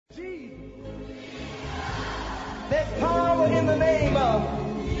There's power in the name of.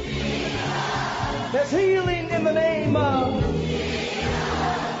 There's healing in the name of.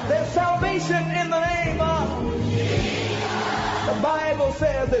 There's salvation in the name of. The Bible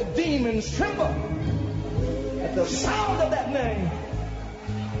says that demons tremble at the sound of that name.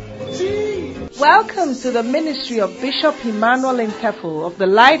 Jesus. Welcome to the ministry of Bishop Emmanuel Intefel of the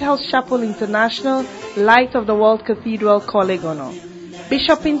Lighthouse Chapel International, Light of the World Cathedral, Kolegono.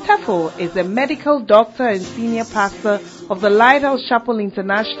 Bishop Intefel is a medical doctor and senior pastor of the Lighthouse Chapel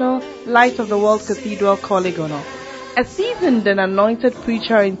International, Light of the World Cathedral, Kolegono. A seasoned and anointed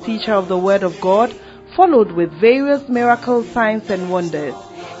preacher and teacher of the Word of God, followed with various miracles, signs and wonders.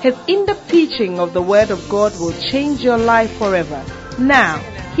 His in-depth teaching of the Word of God will change your life forever. Now,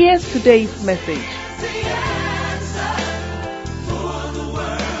 here's today's message.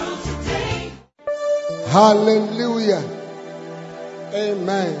 Hallelujah.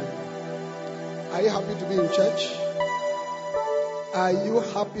 Amen. Are you happy to be in church? Are you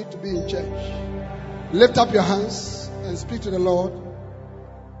happy to be in church? Lift up your hands and speak to the Lord.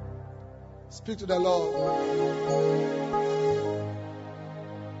 Speak to the Lord.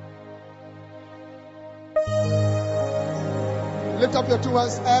 Lift up your two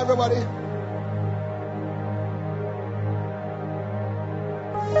hands, everybody.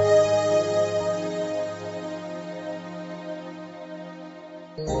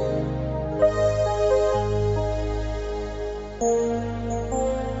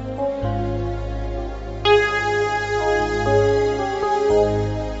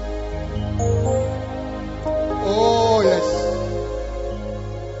 Oh, yes.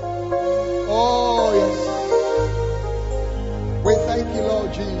 Oh, yes. We thank you,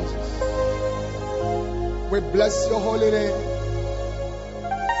 Lord Jesus. We bless your holy name.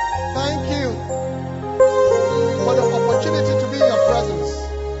 Thank you for the opportunity to be in your presence.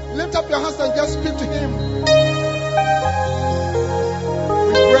 Lift up your hands and just speak to him.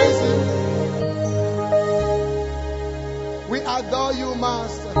 We praise him. We adore you,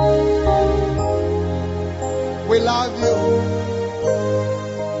 Master. We love you.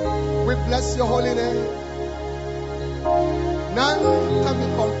 We bless your holy name. None can be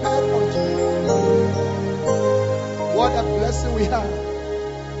compared unto you. What a blessing we have.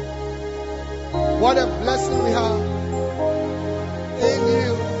 What a blessing we have in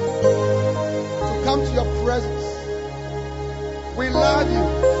you to come to your presence. We love you.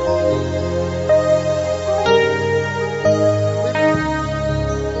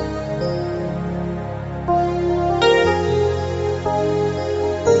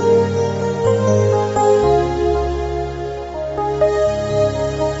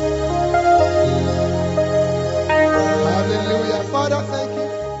 Hallelujah. Father, thank you.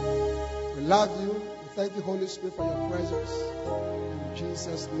 We love you. We thank you, Holy Spirit, for your presence. In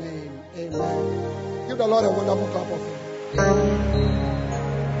Jesus' name, amen. Give the Lord a wonderful clap of hands.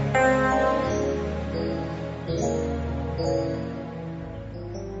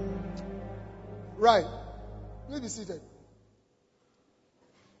 Right. Please be seated.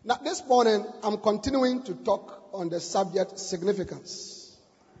 Now, this morning, I'm continuing to talk on the subject significance.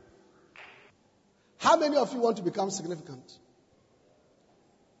 How many of you want to become significant?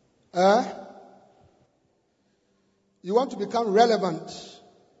 You want to become relevant.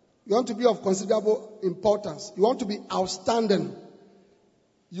 You want to be of considerable importance. You want to be outstanding.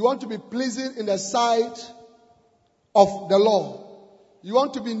 You want to be pleasing in the sight of the Lord. You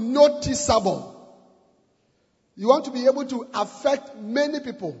want to be noticeable. You want to be able to affect many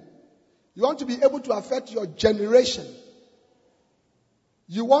people. You want to be able to affect your generation.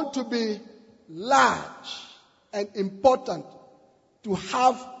 You want to be large and important to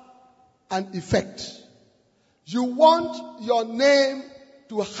have an effect. You want your name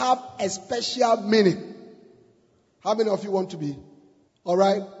to have a special meaning. How many of you want to be? All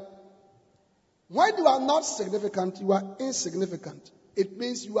right? When you are not significant, you are insignificant. It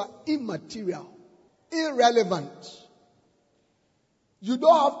means you are immaterial, irrelevant. You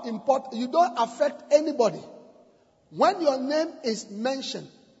don't have you don't affect anybody. When your name is mentioned,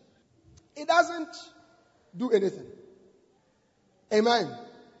 it doesn't do anything. Amen.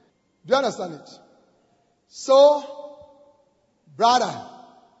 Do you understand it? So, brother,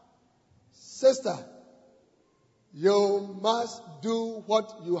 sister, you must do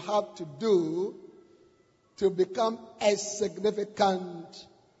what you have to do to become a significant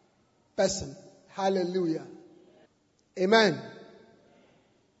person. Hallelujah. Amen.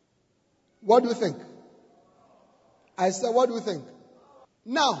 What do you think? I said, what do you think?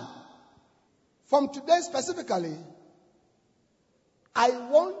 Now, from today specifically, I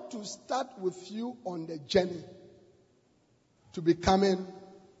want to start with you on the journey to becoming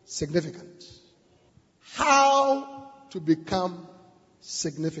significant. how to become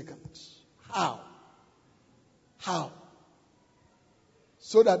significant. How?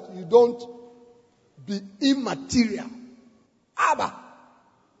 So that you don't be immaterial. Abba,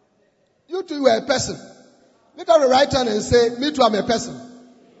 you too are a person. Lift up your right hand and say, me too, I'm a person.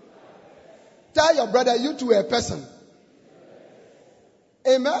 Tell your brother, you too are a person.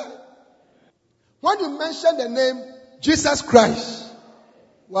 Amen. When you mention the name Jesus Christ,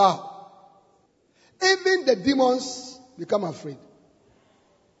 wow, even the demons become afraid.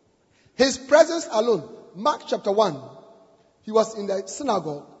 His presence alone, Mark chapter 1, he was in the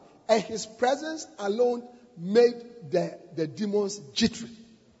synagogue, and his presence alone made the demons jittery.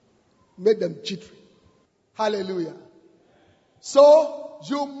 Made them jittery. Hallelujah. So,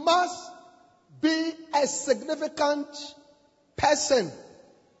 you must be a significant person.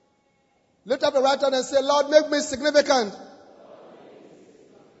 Lift up your right hand and say, Lord, make me significant.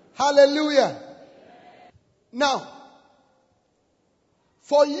 Hallelujah. Now,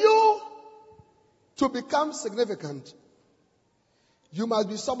 for you to become significant, you must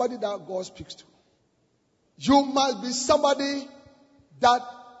be somebody that God speaks to. You must be somebody that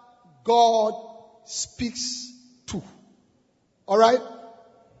God speaks to. Alright?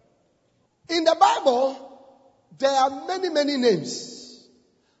 In the Bible, there are many, many names.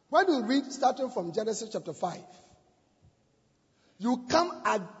 When you read starting from Genesis chapter 5, you come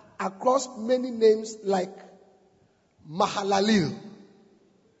across many names like Mahalalel,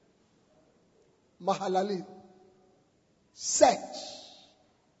 Seth,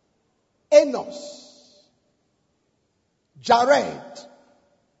 Enos, Jared,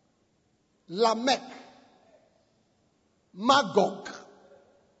 Lamech, Magog,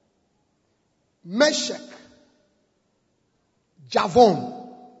 Meshach, Javon.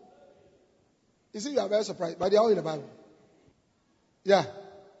 You see, you are very surprised, but they are all in the Bible. Yeah.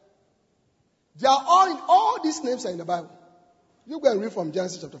 They are all these names are in the Bible. You go and read from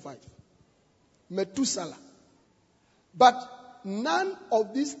Genesis chapter 5. Methuselah. But none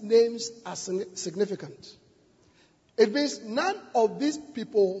of these names are significant. It means none of these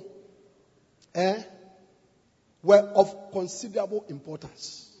people were of considerable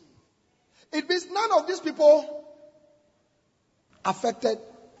importance. It means none of these people they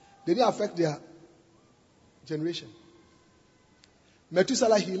didn't affect their generation.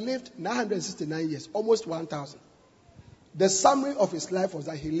 Methuselah, he lived 969 years, almost 1,000. The summary of his life was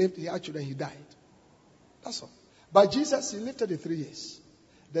that he had children, he died. That's all. But Jesus, he lived 33 years.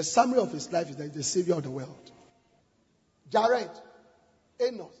 The summary of his life is that he's the Savior of the world. Jared,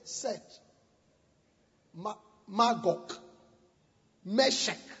 Enos, Seth, Magog,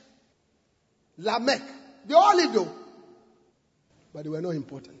 Meshach, Lamech, they all lived though. But they were not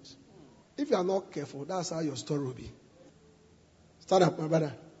important. If you are not careful, that's how your story will be. Stand up, my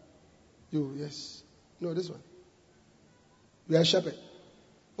brother. You, yes. No, this one. You are a shepherd.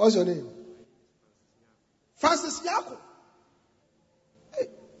 What's your name? Francis Nyako. Hey.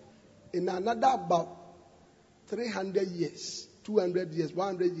 In another about 300 years, 200 years,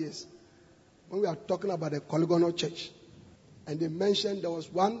 100 years, when we are talking about the Polygonal Church, and they mentioned there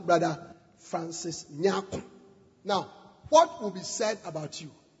was one brother, Francis Nyako. Now, what will be said about you?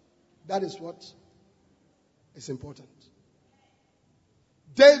 That is what is important.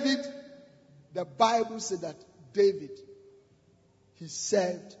 David, the Bible said that David, he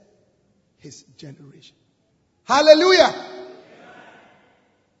served his generation. Hallelujah.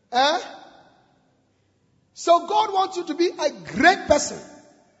 So God wants you to be a great person.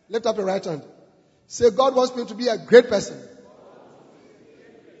 Lift up your right hand. Say, God wants me to be a great person.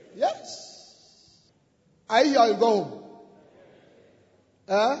 Yes. I hear you go home.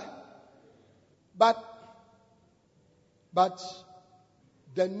 But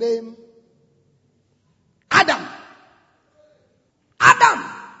the name Adam.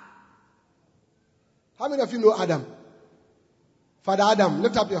 How many of you know Adam? Father Adam,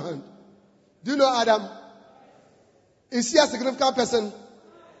 lift up your hand. Do you know Adam? Is he a significant person?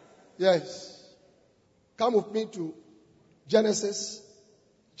 Yes. Come with me to Genesis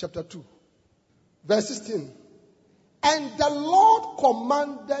chapter 2, verse 16. And the Lord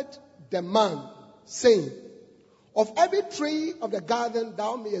commanded the man, saying, of every tree of the garden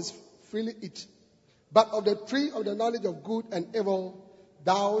thou mayest freely eat, but of the tree of the knowledge of good and evil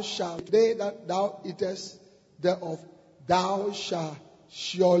thou shalt, day that thou eatest thereof, thou shalt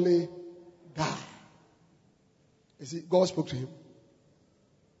surely die. You see, God spoke to him.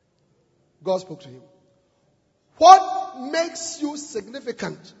 God spoke to him. What makes you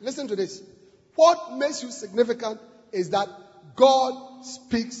significant? Listen to this. What makes you significant is that God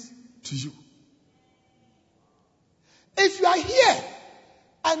speaks to you. If you are here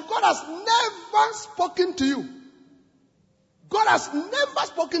And God has never spoken to you. God has never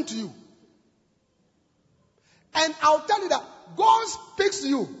spoken to you. And I'll tell you that God speaks to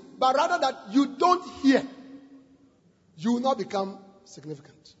you, but rather that you don't hear, you will not become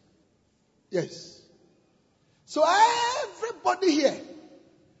significant. Yes. So everybody here,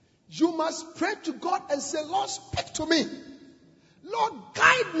 you must pray to God and say, Lord, speak to me. Lord,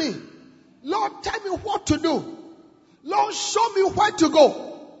 guide me. Lord, tell me what to do. Lord, show me where to go.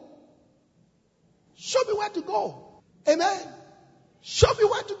 Show me where to go. Amen. Show me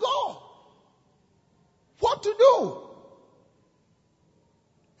where to go. What to do.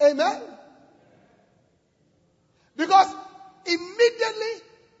 Amen. Because immediately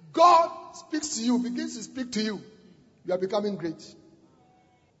God speaks to you, begins to speak to you, you are becoming great.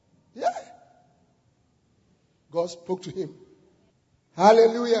 Yeah. God spoke to him.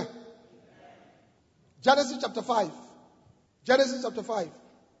 Hallelujah. Genesis chapter 5. Genesis chapter 5.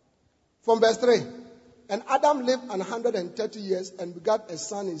 From verse 3. And Adam lived 130 years and begat a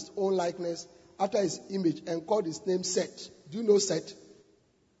son in his own likeness after his image and called his name Seth. Do you know Seth?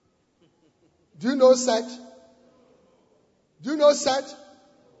 Do you know Seth? Do you know Seth?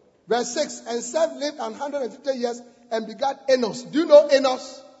 Verse 6. And Seth lived 150 years and begat Enos. Do you know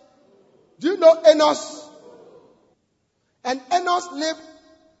Enos? Do you know Enos? And Enos lived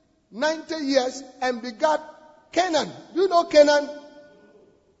 90 years and begat Canaan. Do you know Canaan?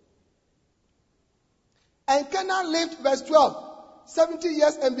 And Canaan lived, verse 12, 70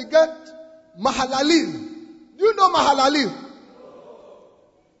 years and begat Mahalalel. Do you know Mahalalel?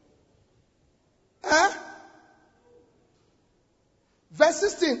 Verse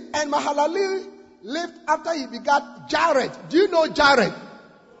 16, and Mahalalel lived after he begat Jared. Do you know Jared?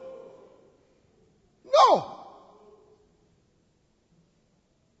 No.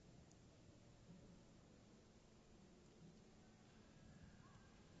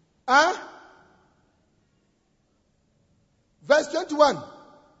 Verse 21.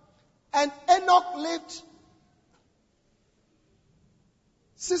 And Enoch lived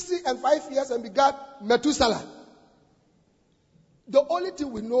 65 years and begat Methuselah. The only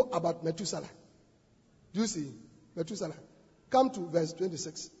thing we know about Methuselah. Do you see? Methuselah. Come to verse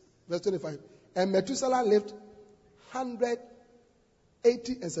 26. Verse 25. And Methuselah lived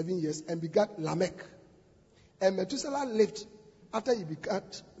 187 years and begat Lamech. And Methuselah lived, after he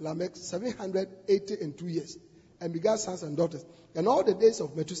begat Lamech, 782 years and begat sons and daughters. And all the days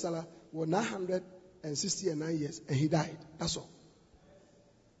of Methuselah were 969 years and he died. That's all.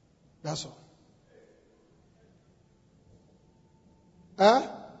 That's all.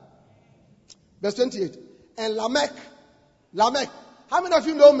 Verse 28. And Lamech. How many of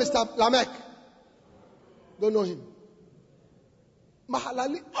you know Mr. Lamech? Don't know him.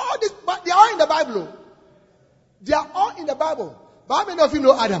 Mahalalel. All this, but they are all in the Bible. They are all in the Bible. But how many of you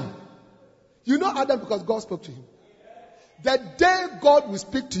know Adam? You know Adam because God spoke to him. The day God will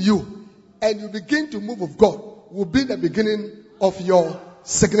speak to you and you begin to move with God will be the beginning of your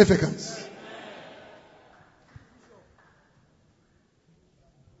significance.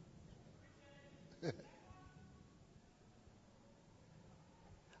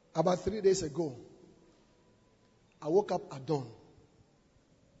 About 3 days ago, I woke up at dawn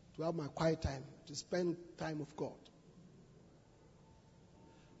to have my quiet time, to spend time with God.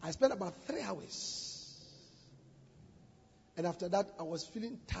 I spent about 3 hours. And after that, I was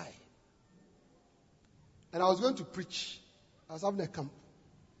feeling tired. And I was going to preach. I was having a camp.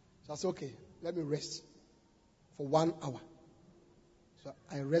 So I said, okay, let me rest for 1 hour. So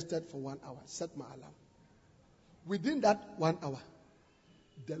I rested for 1 hour, set my alarm. Within that 1 hour,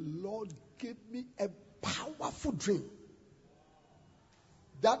 the Lord gave me a powerful dream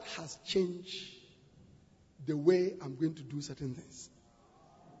that has changed the way I'm going to do certain things.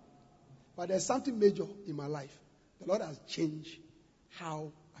 But there's something major in my life. The Lord has changed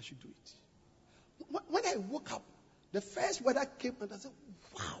how I should do it. When I woke up, the first word that came and I said,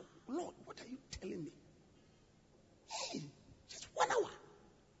 wow, Lord, what are you telling me? Hey, just 1 hour.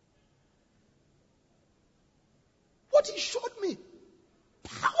 What he showed me,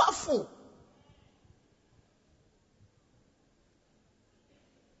 powerful.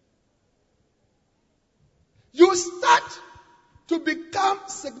 You start to become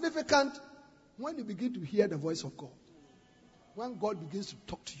significant when you begin to hear the voice of God. When God begins to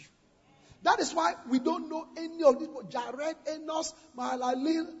talk to you. That is why we don't know any of these people. Jared, Enos,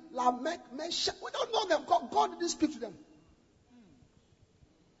 Mahalalel, Lamech, Meshach. We don't know them. God didn't speak to them.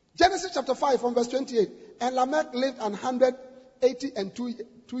 Genesis chapter 5 from verse 28. And Lamech lived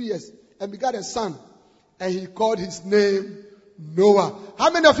 182 years and begat a son. And he called his name Noah. How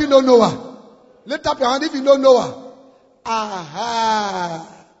many of you know Noah? Lift up your hand if you know Noah. Aha.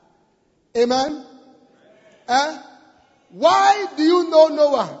 Amen. Why do you know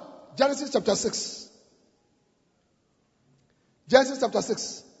Noah? Genesis chapter 6. Genesis chapter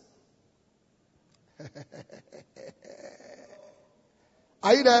 6.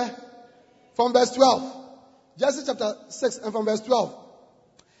 Are you there? From verse 12. Genesis chapter 6 and from verse 12.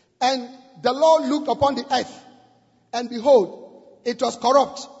 And the Lord looked upon the earth, and behold, it was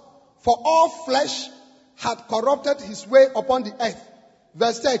corrupt, for all flesh had corrupted his way upon the earth.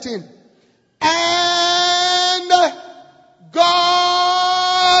 Verse 13. And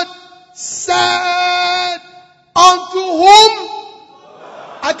God said unto whom?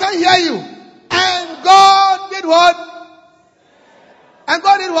 I can't hear you. And God did what? And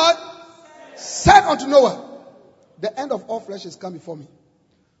God did what? Said unto Noah, the end of all flesh is come before me.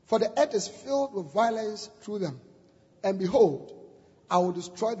 For the earth is filled with violence through them. And behold, I will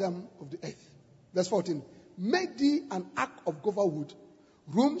destroy them of the earth. Verse 14. Make thee an ark of gopher wood.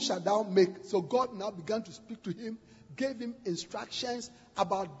 Room shalt thou make. So God now began to speak to him, gave him instructions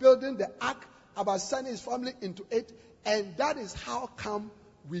about building the ark, about sending his family into it. And that is how come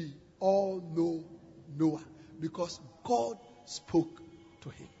we all know Noah. Because God spoke to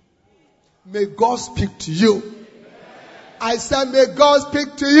him. May God speak to you. I said, may God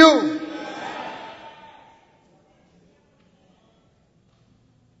speak to you.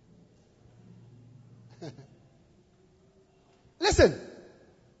 Listen,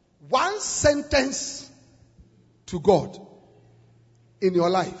 one sentence to God in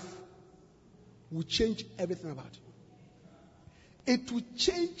your life will change everything about you. It will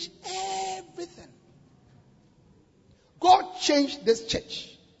change everything. God changed this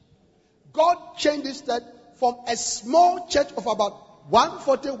church. God changed this church from a small church of about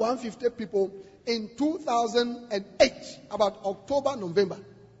 140, 150 people in 2008, about October, November,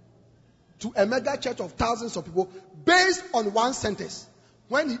 to a mega church of thousands of people based on one sentence.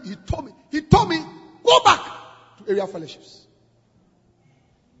 When he told me, go back to area fellowships.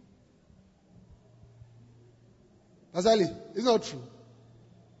 Azali, it's not true.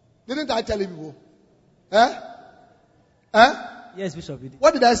 Didn't I tell you people? Yes, Bishop.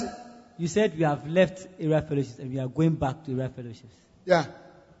 What did I say? You said we have left area fellowships and we are going back to area fellowships. Yeah.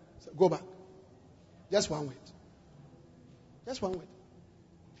 So go back. Just one word. Just one word.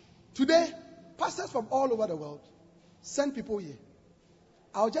 Today, pastors from all over the world send people here.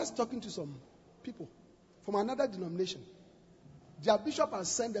 I was just talking to some people from another denomination. Their bishop has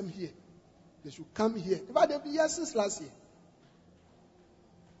sent them here. They should come here. In fact, they've been here since last year.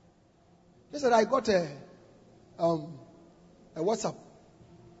 They said, I got a WhatsApp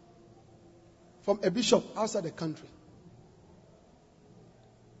from a bishop outside the country.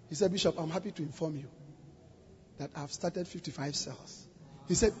 He said, Bishop, I'm happy to inform you that I've started 55 cells.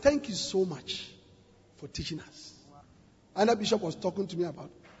 He said, thank you so much for teaching us. Another bishop was talking to me about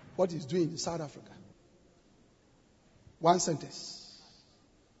what he's doing in South Africa. One sentence.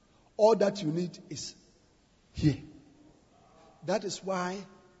 All that you need is here. That is why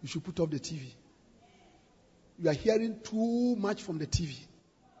you should put off the TV. You are hearing too much from the TV.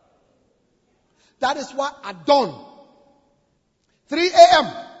 That is why at dawn, 3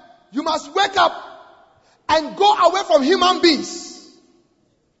 a.m., you must wake up and go away from human beings.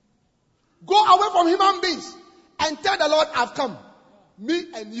 Go away from human beings and tell the Lord, I've come. Me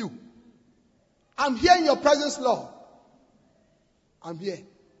and you. I'm here in your presence, Lord. I'm here.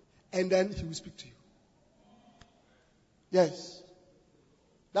 And then he will speak to you. Yes.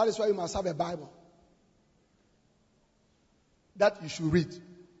 That is why you must have a Bible that you should read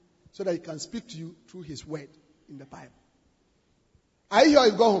so that he can speak to you through his word in the Bible. Are you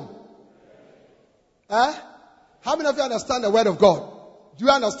here? You go home. How many of you understand the word of God? Do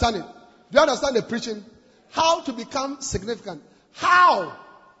you understand it? Do you understand the preaching? How to become significant? How?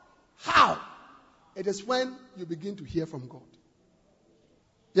 It is when you begin to hear from God.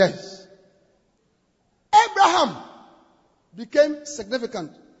 Yes. Abraham became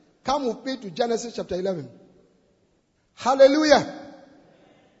significant. Come with me to Genesis chapter 11. Hallelujah.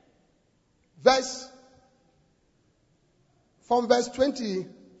 From verse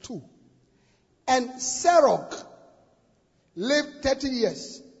 22. And Sarah lived 30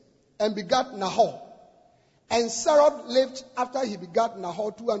 years and begat Nahor. And Sarah lived after he begat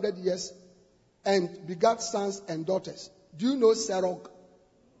Nahor 200 years and begat sons and daughters. Do you know Sarah?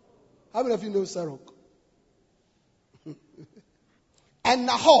 How many of you know Sarah? And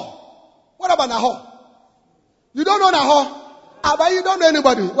Nahor. What about Nahor? You don't know Nahor? But you don't know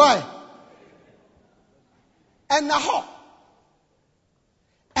anybody. Why? And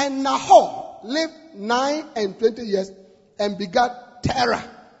Nahor lived 9 and 20 years and begat Terah.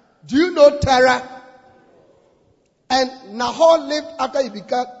 Do you know Terah? And Nahor lived after he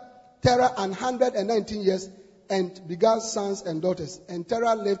begat Terah 119 years and begat sons and daughters. And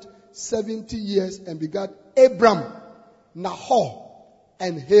Terah lived 70 years and begat Abram, Nahor,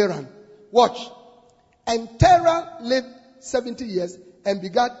 and Haran. Watch. And Terah lived 70 years and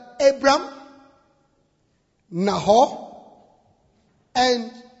begat Abram, Nahor, and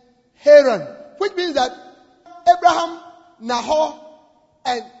Haran. Which means that Abraham, Nahor,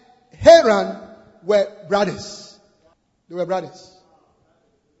 and Haran were brothers. They were brothers.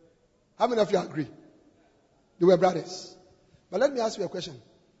 How many of you agree? They were brothers. But let me ask you a question.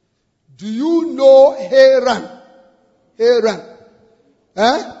 Do you know Haran? Haran.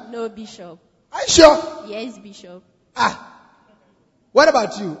 Huh? No, Bishop. Are you sure? Yes, Bishop. What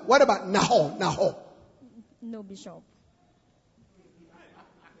about you? What about Nahor? Nahor. No, Bishop.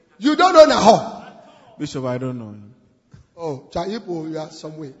 You don't know Nahor? Bishop, I don't know. Oh, Chaipo, you are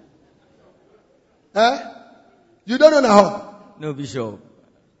somewhere. You don't know Nahor? No, Bishop.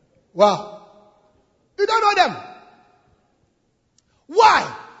 Wow. You don't know them.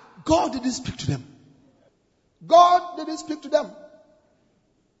 Why? God didn't speak to them. God didn't speak to them.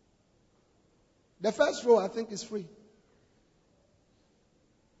 The first row, I think, is free.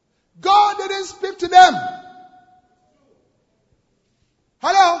 God didn't speak to them.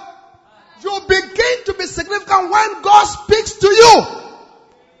 Hello? You begin to be significant when God speaks to you.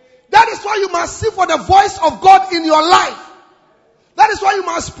 That is why you must seek for the voice of God in your life. That is why you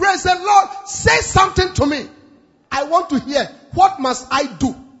must pray and say, Lord, say something to me. I want to hear. What must I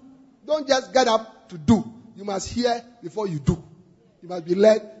do? Don't just get up to do. You must hear before you do. You must be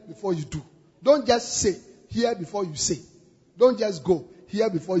led before you do. Don't just say. Hear before you say. Don't just go. Hear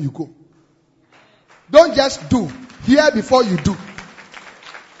before you go. Don't just do. Hear before you do.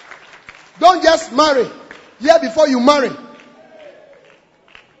 Don't just marry. Hear before you marry.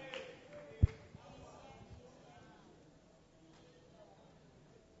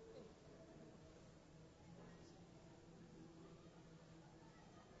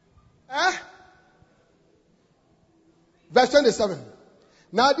 Verse 27.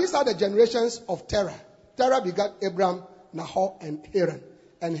 Now these are the generations of Terah. Terah begat Abram, Nahor, and Haran.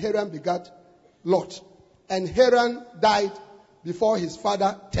 And Haran begat Lot. And Haran died before his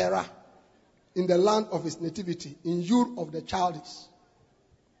father Terah in the land of his nativity, in Ur of the Chaldees.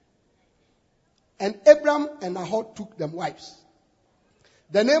 And Abram and Nahor took them wives.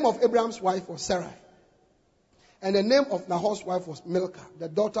 The name of Abram's wife was Sarai. And the name of Nahor's wife was Milcah, the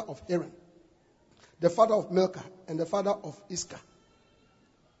daughter of Haran, the father of Milcah, and the father of Iscah.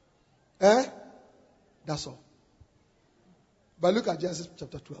 That's all. But look at Genesis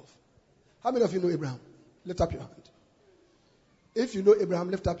chapter 12. How many of you know Abraham? Lift up your hand. If you know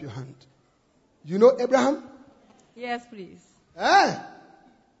Abraham, lift up your hand. You know Abraham? Yes, please.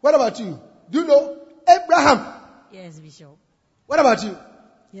 What about you? Do you know Abraham? Yes, Bishop. What about you?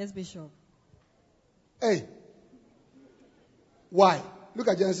 Yes, Bishop. Hey. Why? Look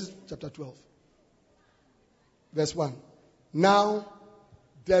at Genesis chapter 12. Verse 1. Now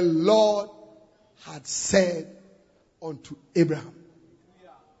the Lord had said unto Abraham.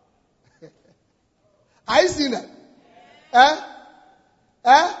 Are you seeing that?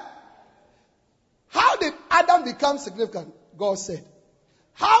 How did Adam become significant? God said.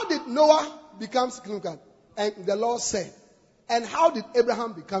 How did Noah become significant? And the Lord said. And how did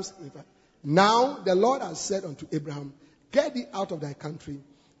Abraham become significant? Now the Lord has said unto Abraham, get thee out of thy country,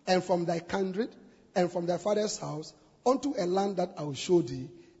 and from thy kindred, and from thy father's house, unto a land that I will show thee,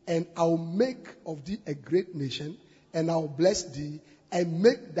 and I will make of thee a great nation, and I will bless thee, and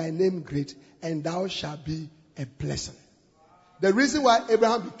make thy name great, and thou shalt be a blessing. The reason why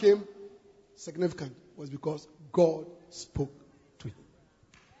Abraham became significant was because God spoke to him.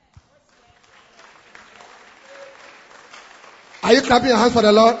 Are you clapping your hands for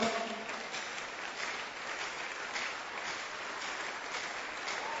the Lord?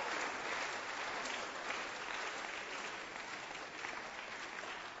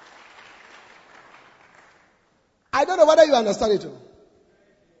 I don't know whether you understand it.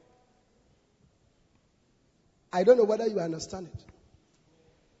 I don't know whether you understand it.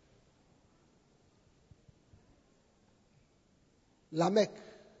 Lamech,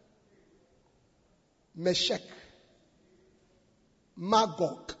 Meshach,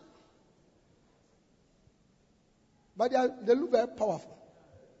 Magog. But they look very powerful.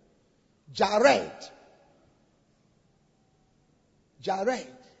 Jared. They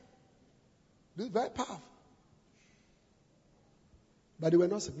look very powerful. But they were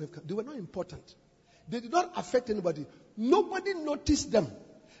not significant. They were not important. They did not affect anybody. Nobody noticed them.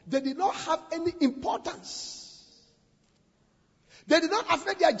 They did not have any importance. They did not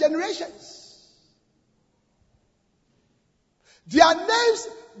affect their generations. Their names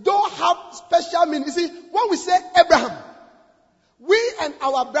don't have special meaning. You see, when we say Abraham, we and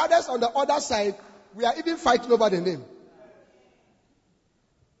our brothers on the other side, we are even fighting over the name.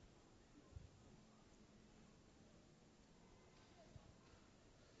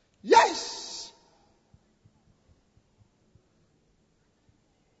 Yes.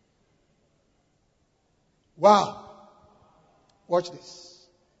 Wow. Watch this.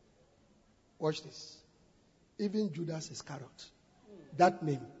 Watch this. Even Judas Iscariot, that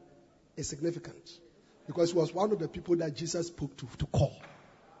name is significant because he was one of the people that Jesus spoke to call.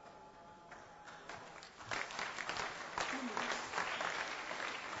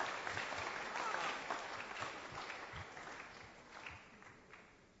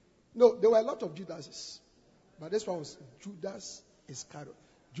 No, there were a lot of Judases, but this one was Judas Iscariot.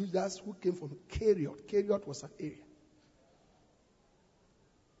 Judas who came from Keriot. Keriot was an area.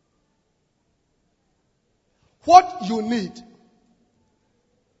 What you need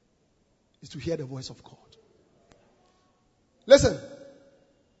is to hear the voice of God. Listen,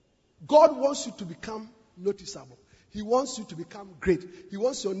 God wants you to become noticeable. He wants you to become great. He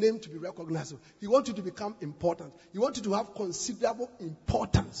wants your name to be recognizable. He wants you to become important. He wants you to have considerable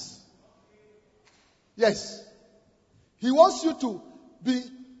importance. Yes. He wants you to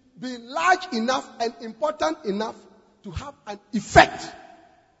be large enough and important enough to have an effect.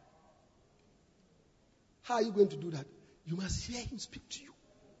 How are you going to do that? You must hear him speak to you.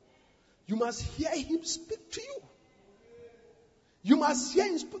 You must hear him speak to you. You must hear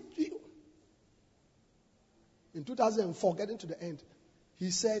him speak to you. In 2004, getting to the end,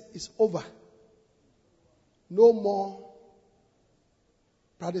 he said, it's over. No more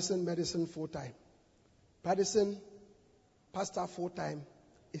practicing medicine full-time. Practicing pastor full-time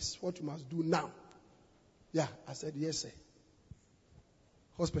is what you must do now. Yeah, I said, yes, sir.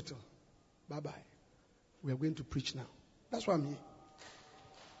 Hospital, bye-bye. We are going to preach now. That's why I'm here.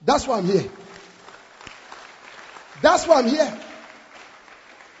 That's why I'm here. That's why I'm here.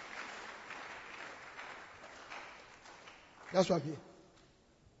 That's why I'm here.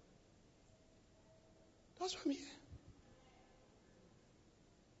 That's why I'm here.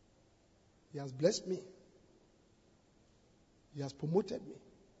 He has blessed me. He has promoted me.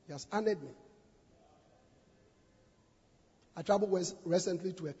 He has honored me. I traveled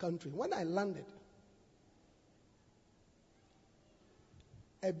recently to a country. When I landed,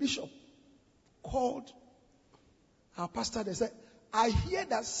 a bishop called our pastor. They said, I hear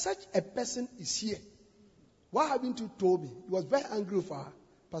that such a person is here. Why haven't you told me? He was very angry with our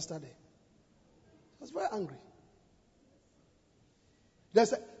pastor there. He was very angry. They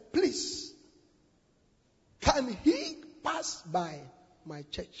said, please, can he pass by my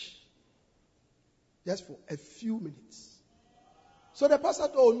church? Just for a few minutes. So the pastor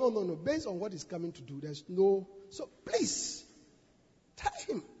said, oh, no. Based on what he's coming to do, there's no. So please, tell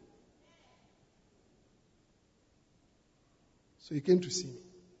him. So he came to see me.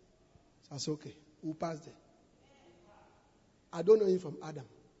 So I said, okay, we'll pass there. I don't know him from Adam.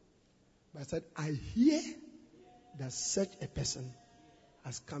 But I said, I hear that such a person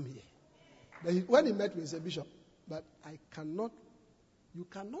has come here. Then when he met me, he said, Bishop, but you cannot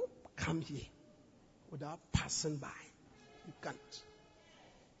come here without passing by. You can't.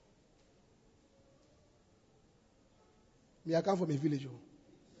 Me, I come from a village.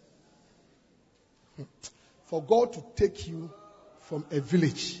 For God to take you from a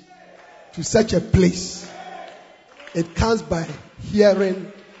village to such a place, it comes by hearing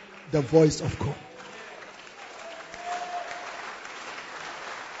the voice of God.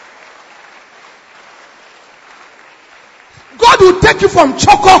 God will take you from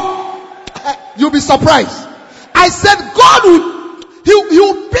Choco. You'll be surprised. I said God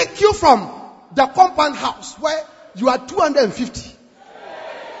will pick you from the compound house where you are 250.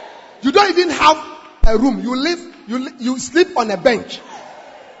 You don't even have a room. You sleep on a bench.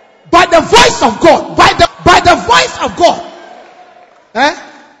 By the voice of God, by the voice of God,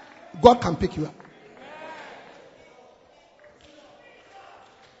 God can pick you up.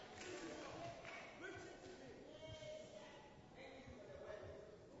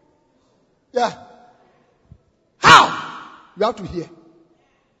 Yeah. How? You have to hear.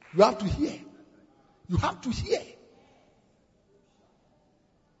 You have to hear. You have to hear.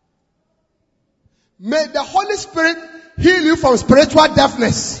 May the Holy Spirit heal you from spiritual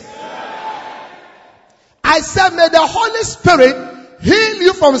deafness. I said, may the Holy Spirit heal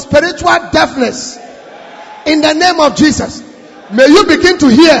you from spiritual deafness. In the name of Jesus. May you begin to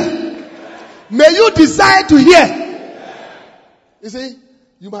hear. May you desire to hear. You see,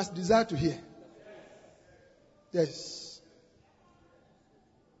 you must desire to hear. Yes.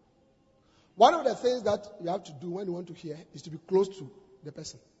 One of the things that you have to do when you want to hear is to be close to the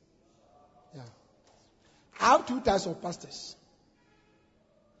person. Yeah. I have two types of pastors.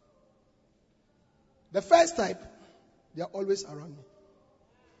 The first type, they are always around me.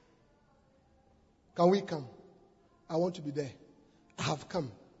 Can we come? I want to be there. I have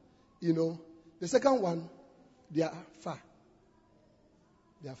come. You know. The second one, they are far.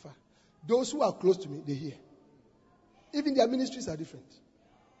 They are far. Those who are close to me, they hear. Even their ministries are different.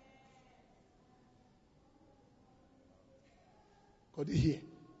 Because they hear.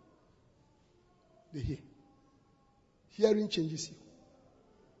 They hear. Hearing changes you.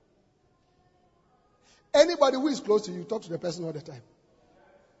 Anybody who is close to you, talk to the person all the time.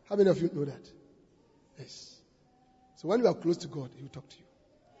 How many of you know that? Yes. So when you are close to God, He will talk to you.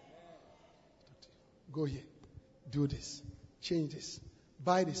 Go here. Do this. Change this.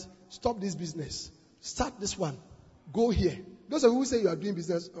 Buy this. Stop this business. Start this one. Go here. Those of you who say you are doing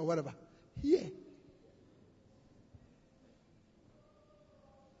business or whatever, here.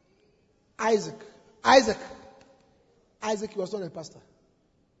 Isaac was not a pastor.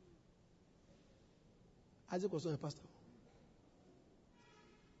 Isaac was not a pastor.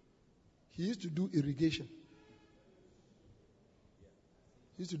 He used to do irrigation.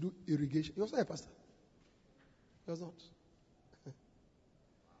 He used to do irrigation. He was not a pastor. He was not.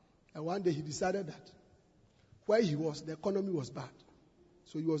 And one day he decided that where he was, the economy was bad.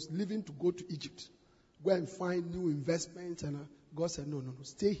 So he was leaving to go to Egypt. Go and find new investments. And God said, no,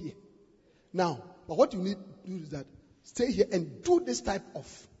 stay here. Now, but what you need to do is that stay here and do this type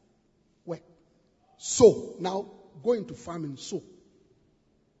of work. Sow. Now, go into farming, sow.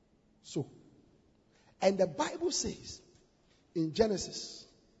 Sow. And the Bible says in Genesis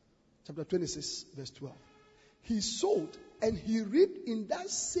chapter 26, verse 12, he sowed and he reaped in that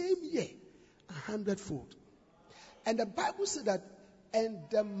same year 100-fold. And the Bible said that, and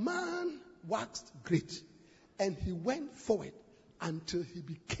the man waxed great, and he went forward until he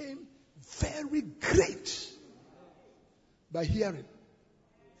became very great by hearing.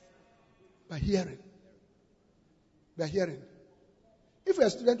 By hearing. By hearing. If you're a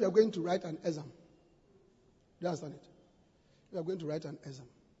student, you are going to write an exam. Do you understand it? You are going to write an exam.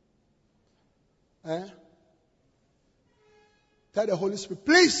 Tell the Holy Spirit,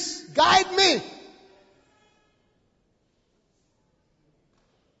 please guide me.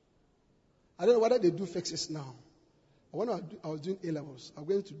 I don't know whether they do physics now. When I was doing A-levels, I'm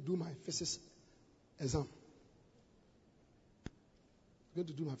going to do my physics exam. I'm going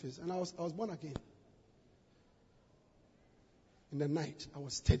to do my physics. And I was born again. In the night, I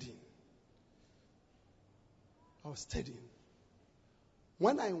was studying.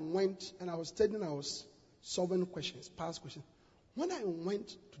 When I went and I was studying, I was solving questions, past questions. When I went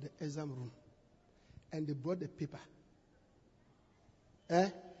to the exam room and they brought the paper,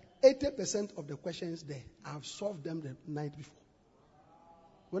 80% of the questions there, I've solved them the night before.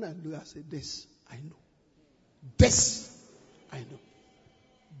 When I look, I say, this, I know. This, I know.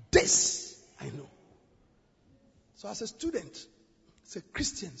 This, I know. So as a student, as a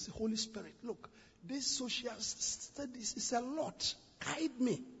Christian, as a Holy Spirit, look, this social studies is a lot. Guide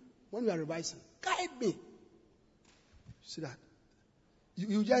me when we are revising. Guide me. See that?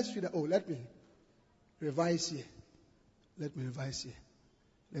 You just feel that, let me revise here. Let me revise here.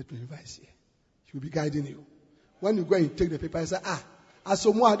 Let me revise here. He will be guiding you. When you go and take the paper, you say,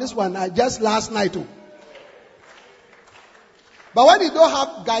 Asamoah, this one, I just last night. Oh. But when you don't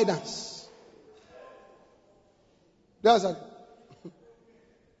have guidance,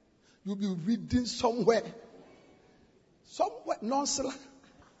 you'll be reading somewhere nonsense.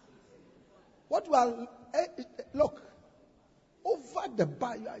 What you are, look, over the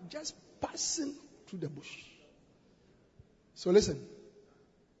bar, you are just passing through the bush. So listen,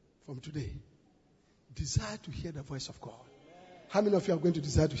 from today, desire to hear the voice of God. How many of you are going to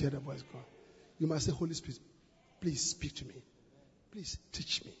desire to hear the voice of God? You must say, Holy Spirit, please speak to me. Please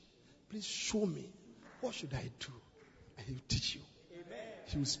teach me. Please show me. What should I do? And He will teach you. Amen.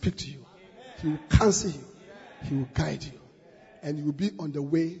 He will speak to you. Amen. He will counsel you. Amen. He will guide you. And you will be on the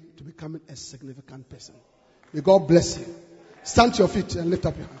way to becoming a significant person. May God bless you. Stand to your feet and lift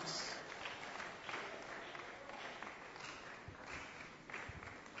up your hands.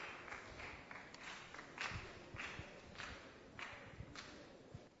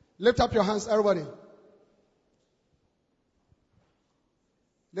 Lift up your hands, everybody.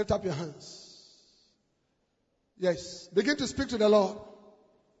 Lift up your hands. Yes. Begin to speak to the Lord.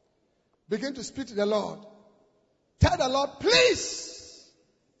 Begin to speak to the Lord. Tell the Lord, please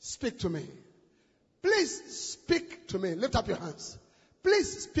speak to me. Please speak to me. Lift up your hands.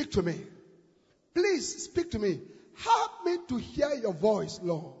 Please speak to me. Please speak to me. Help me to hear your voice,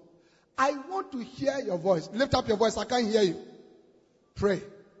 Lord. I want to hear your voice. Lift up your voice. I can't hear you. Pray.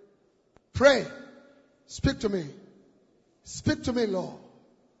 Pray. Speak to me. Speak to me, Lord.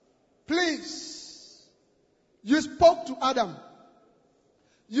 Please. You spoke to Adam.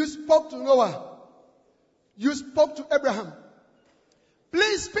 You spoke to Noah. You spoke to Abraham.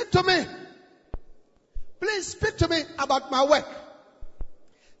 Please speak to me. Please speak to me about my work.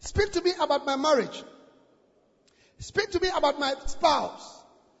 Speak to me about my marriage. Speak to me about my spouse.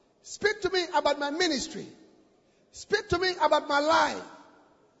 Speak to me about my ministry. Speak to me about my life.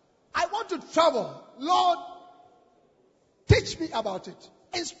 I want to travel. Lord, teach me about it.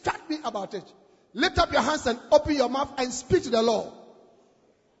 Instruct me about it. Lift up your hands and open your mouth and speak to the Lord.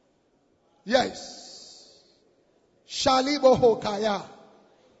 Yes. Shalibo hokaya.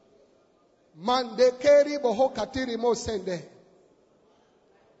 Mandekeri boho katiri mo sende.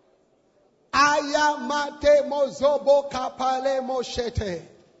 Ayamate mozobo kapale mo shete.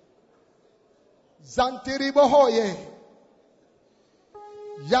 Zantiri bohoye.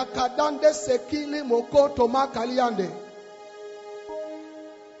 Yakadande sekili mokoto makaliande.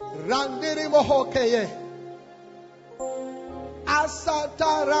 Randiri mohokeye.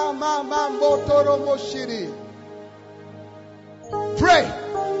 Asatara mama motoro moshiri. Pray.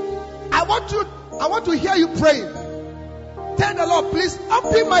 I want to hear you praying. Tell the Lord, please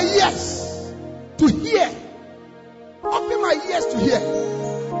open my ears to hear. Open my ears to hear.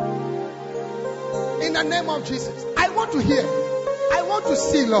 In the name of Jesus. I want to hear. I want to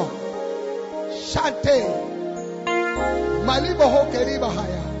see, Lord. Shante. Malibo ho keriba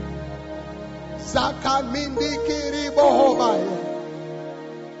haya. Zaka mindi kiribo ho baya.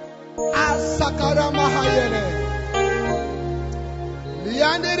 Asakara mahayene.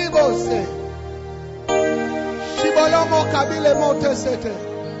 Liandiri bose. Shibolomo kabile mote sete.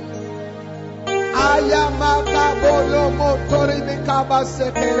 Ayamaka bolomo tori mikaba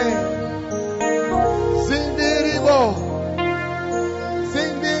sekele. Zindiribo.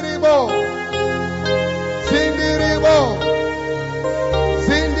 Zindiribo. Zindiribo.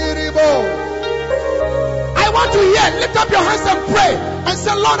 Zindiribo. I want to hear. Lift up your hands and pray. And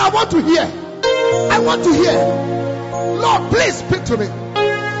say, Lord, I want to hear. I want to hear. Lord, please speak to me.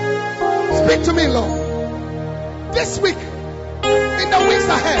 Speak to me, Lord. This week, in the weeks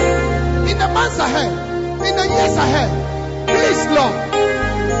ahead, in the months ahead, in the years ahead, please, Lord,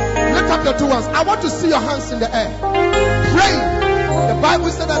 lift up your two hands. I want to see your hands in the air. Pray. The Bible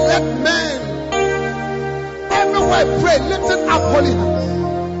said that let men everywhere pray, lifting up holy hands.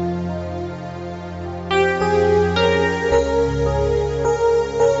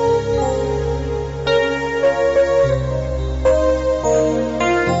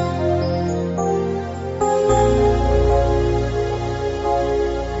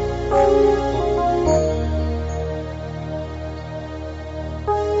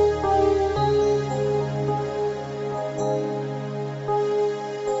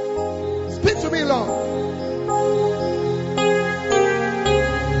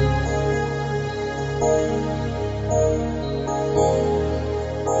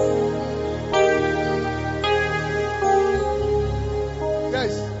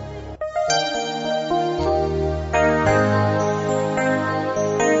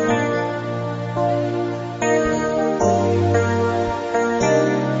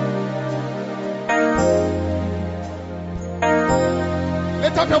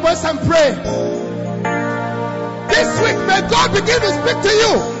 And pray. This week, may God begin to speak to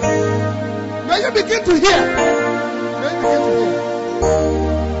you. May you begin to hear. May you begin to hear.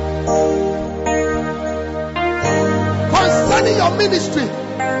 Concerning your ministry,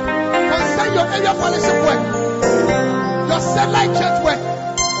 concerning your area fellowship work, your satellite church work,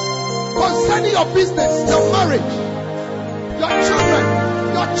 concerning your business, your marriage, your children.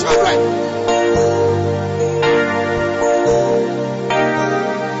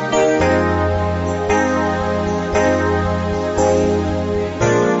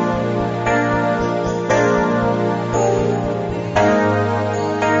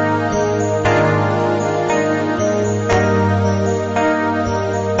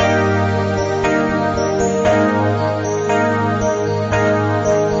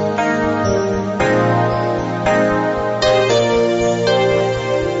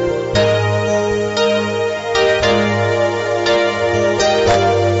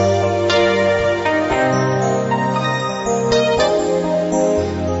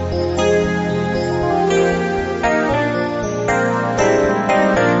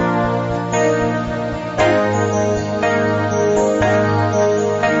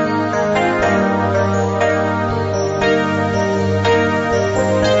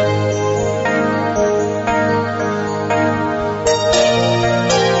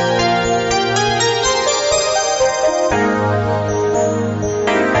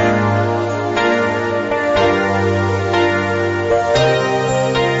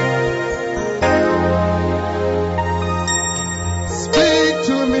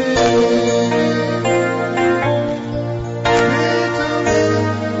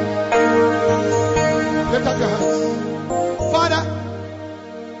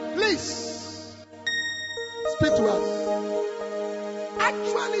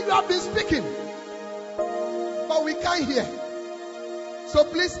 So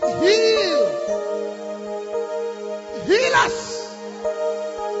please heal. Heal us.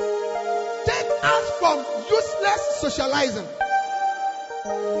 Take us from useless socializing.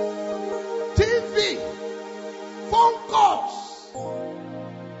 TV, phone calls,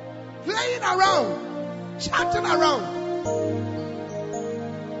 playing around, chatting around.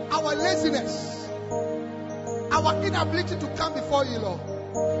 Our laziness, our inability to come before you, Lord.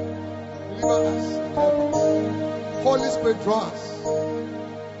 Deliver us. Holy Spirit, draw us.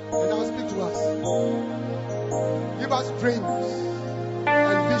 And now speak to us. Give us dreams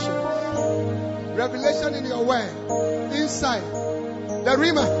and visions. Revelation in your word. Inside. The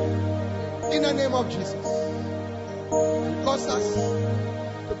Rhema. In the name of Jesus. And cause us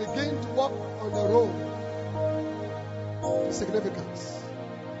to begin to walk on the road to significance.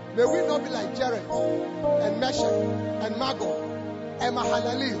 May we not be like Jared and Meshach and Magog and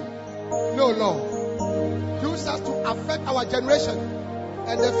Mahalalel. No, Lord. Use us to affect our generation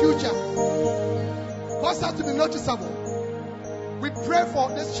and the future. Cause us to be noticeable. We pray for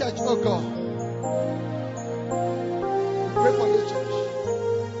this church, oh God. We pray for this church.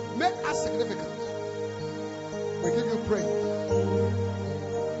 Make us significant. We give you praise.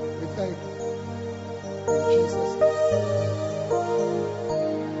 We thank you. In Jesus' name.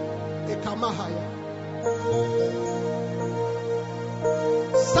 Ekamahaya.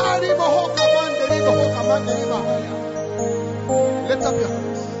 Sari boho kamanderi boho kamanderi mahaya. Lift up your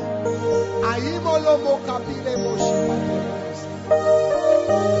hands. Aimolo mo kapile mo shipate.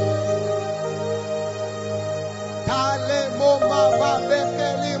 Tale mo maba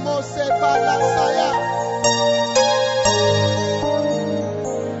bekeli mo sepala saya.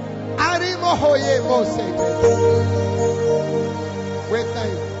 Ari mo hoye mo sete. We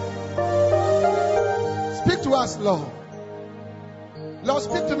thank you. Speak to us, Lord. Lord,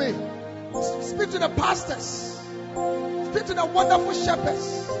 speak to me. Speak to the pastors. Speak to the wonderful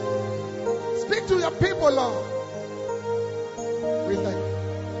shepherds. Speak to your people, Lord. We thank you.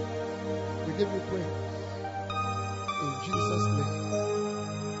 We give you praise. In Jesus' name.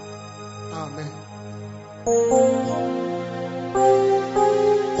 Amen.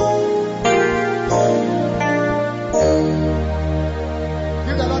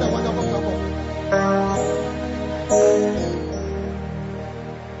 Give the Lord a wonderful clap.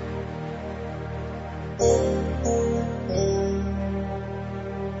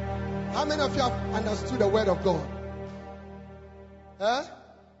 How many of you have understood the word of God? Huh?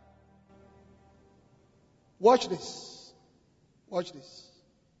 Watch this. Watch this.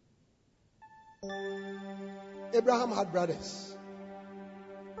 Abraham had brothers.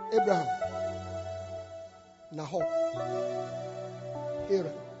 Abraham, Nahor,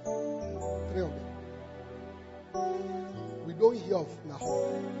 Haran, 3 of them. We don't hear of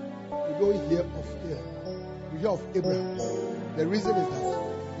Nahor. We don't hear of Haran. We hear of Abraham. The reason is that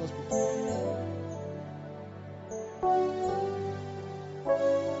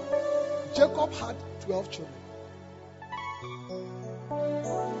Jacob had 12 children.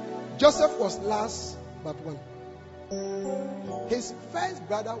 Joseph was last but one. His first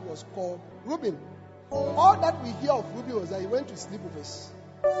brother was called Reuben. All that we hear of Reuben was that he went to sleep with his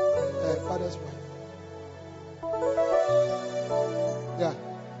father's wife. Yeah.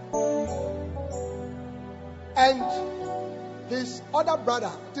 And his other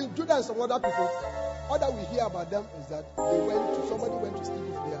brother, Judah and some other people, all that we hear about them is that somebody went to sleep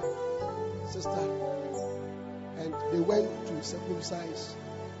with their sister, and they went to circumcise.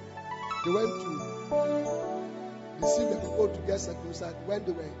 They went to deceive the people to get circumcised when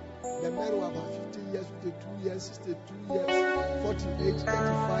the men were about 50 years, 52 years, 62 years, 48,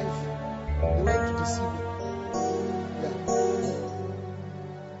 35. They went to deceive them. Yeah.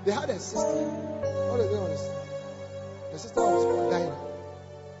 They had a sister. What is the name of this? The sister was called Dinah.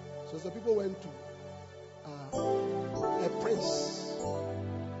 So the people went to a prince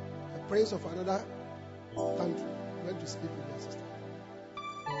of another country, went to speak with their sister.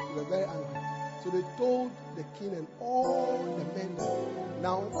 They were very angry. So they told the king and all the men that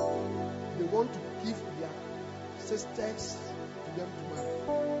now they want to give their sisters to them to marry.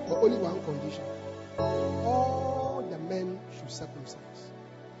 But only one condition. All the men should circumcise.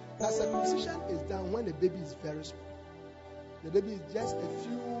 That circumcision is done when the baby is very small. The baby is just a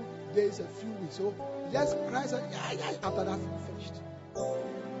few days, a few weeks. So he just cries and after that finished.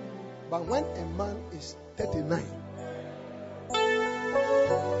 But when a man is 39,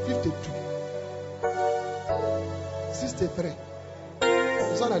 52, 63,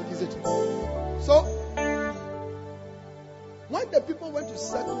 it's not an easy thing. So when the people went to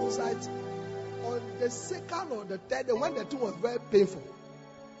circumcise on the second or the third, and when the thing was very painful,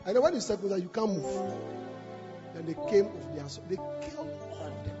 and then when you circumcise, you can't move. Then they came of their soul. They killed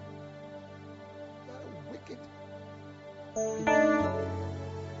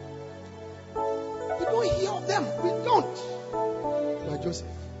don't. You are Joseph.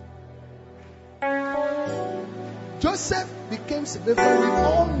 Joseph became significant. We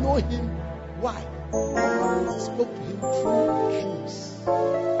all know him. Why? God spoke to him through dreams.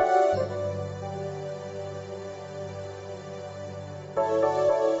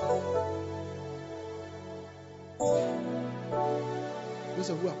 Those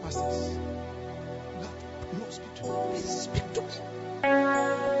of you who are pastors, speak to me. Please speak to me.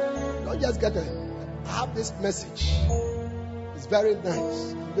 Don't just get I have this message. It's very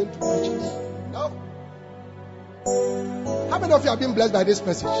nice. I'm going to preach it. No. How many of you have been blessed by this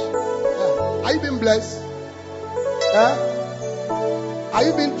message? Yeah. Are you being blessed? Yeah? Are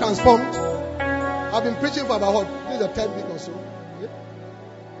you being transformed? I've been preaching for about this is the 10th week or so. Yeah?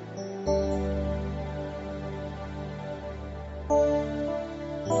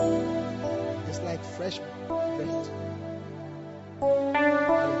 It's like fresh bread.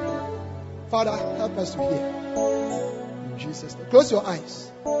 Father, help us to hear. In Jesus' name. Close your eyes.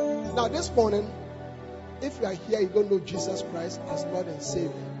 Now this morning, if you are here, you don't know Jesus Christ as Lord and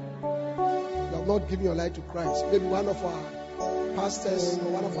Savior. You have not given your life to Christ. Maybe one of our pastors or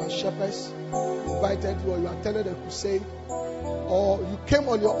one of our shepherds invited you, or you attended a crusade, or you came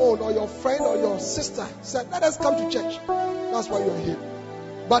on your own, or your friend or your sister said, let us come to church. That's why you are here.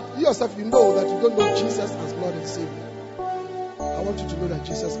 But you yourself, you know that you don't know Jesus as Lord and Savior. I want you to know that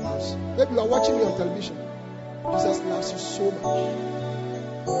Jesus loves you. Maybe you are watching me on television. Jesus loves you so much.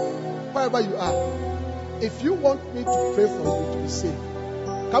 Wherever you are, if you want me to pray for you to be saved,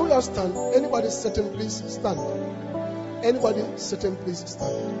 can we all stand? Anybody sitting, please stand. Anybody sitting, please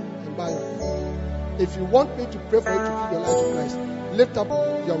stand and bow your head. If you want me to pray for you to give your life to Christ, lift up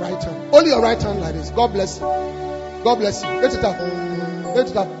your right hand. Only your right hand like this. God bless you. God bless you. Lift it up. Lift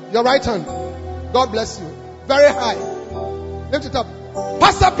it up. Your right hand. God bless you. Very high. Lift it up.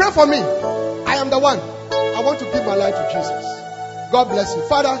 Pastor, pray for me. I am the one. I want to give my life to Jesus. God bless you.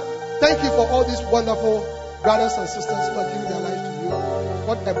 Father, thank you for all these wonderful brothers and sisters who are giving their life to you.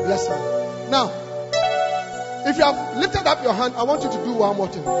 What a blessing. Now, if you have lifted up your hand, I want you to do one more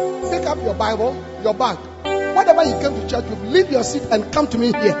thing. Pick up your Bible, your bag. Whatever you came to church with, leave your seat and come to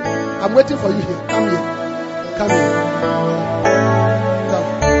me here. I'm waiting for you here. Come here. Come here. Come.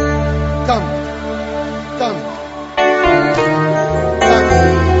 Come. Come. Come.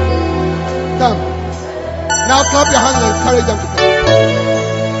 Come. Now clap your hands and encourage them to come.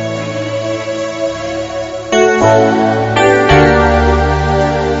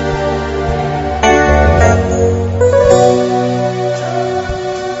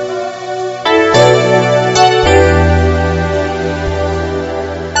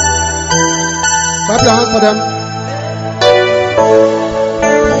 Clap your hands for them.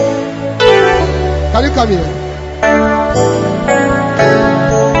 Can you come here?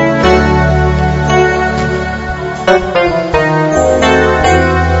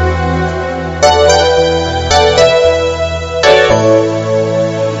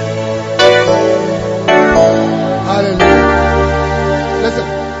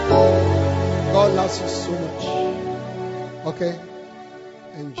 Okay?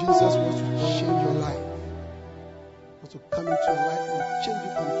 And Jesus wants to change your life. Wants to come into your life and change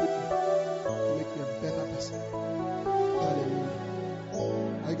you completely. To make you a better person. Hallelujah.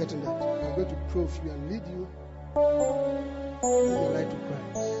 Are you getting that? I'm going to pray for you and lead you in your life to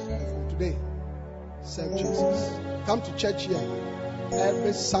Christ. And from today, serve Jesus. Come to church here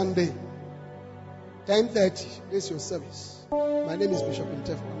every Sunday. 10:30. This is your service. My name is Bishop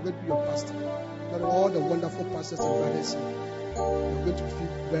Intefo. I'm going to be your pastor. Got all the wonderful pastors and brothers here. You're going to feel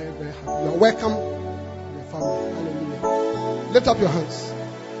very, very happy. You are welcome in your family. Hallelujah. Lift up your hands.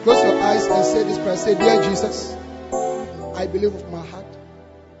 Close your eyes and say this prayer. Say, dear Jesus, I believe with my heart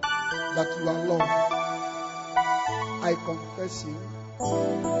that you are Lord. I confess you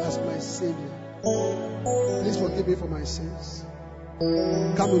as my Savior. Please forgive me for my sins.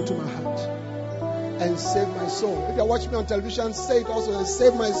 Come into my heart and save my soul. If you're watching me on television, say it also and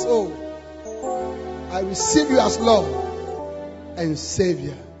save my soul. I receive you as Lord and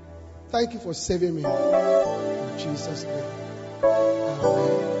Savior. Thank you for saving me. In Jesus' name.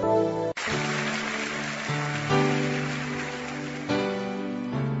 Amen.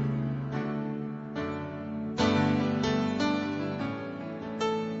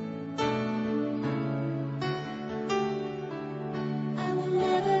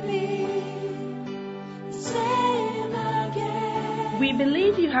 We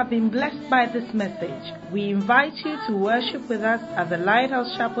believe you have been blessed by this message. We invite you to worship with us at the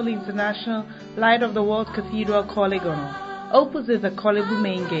Lighthouse Chapel International, Light of the World Cathedral, Kolegono, opposite the Kolebu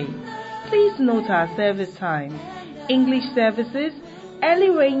main gate. Please note our service times. English services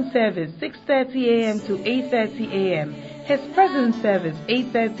Early rain service 6:30 a.m. to 8:30 a.m. His presence service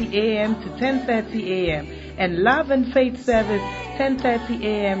 8:30 a.m. to 10:30 a.m. and Love and Faith service 10:30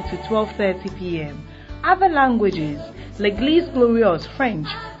 a.m. to 12:30 p.m. Other languages: L'Église Glorieuse French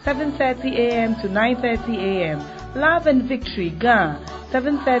 7:30 a.m. to 9:30 a.m. Love and Victory Ghana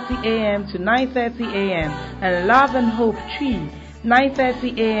 7:30 a.m. to 9:30 a.m. and Love and Hope Tree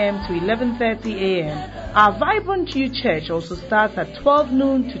 9:30 a.m. to 11:30 a.m. Our Vibrant Youth Church also starts at 12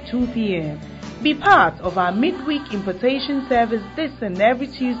 noon to 2 p.m. Be part of our midweek impartation service this and every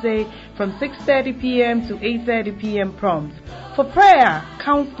Tuesday from 6:30 p.m. to 8:30 p.m. prompt. For prayer,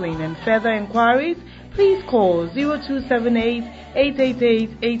 counseling and further inquiries, please call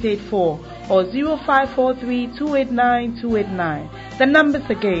 0278-888-884 or 0543-289-289. The numbers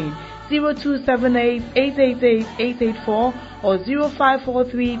again, 0278-888-884 or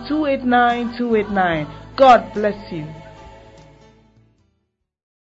 0543-289-289. God bless you.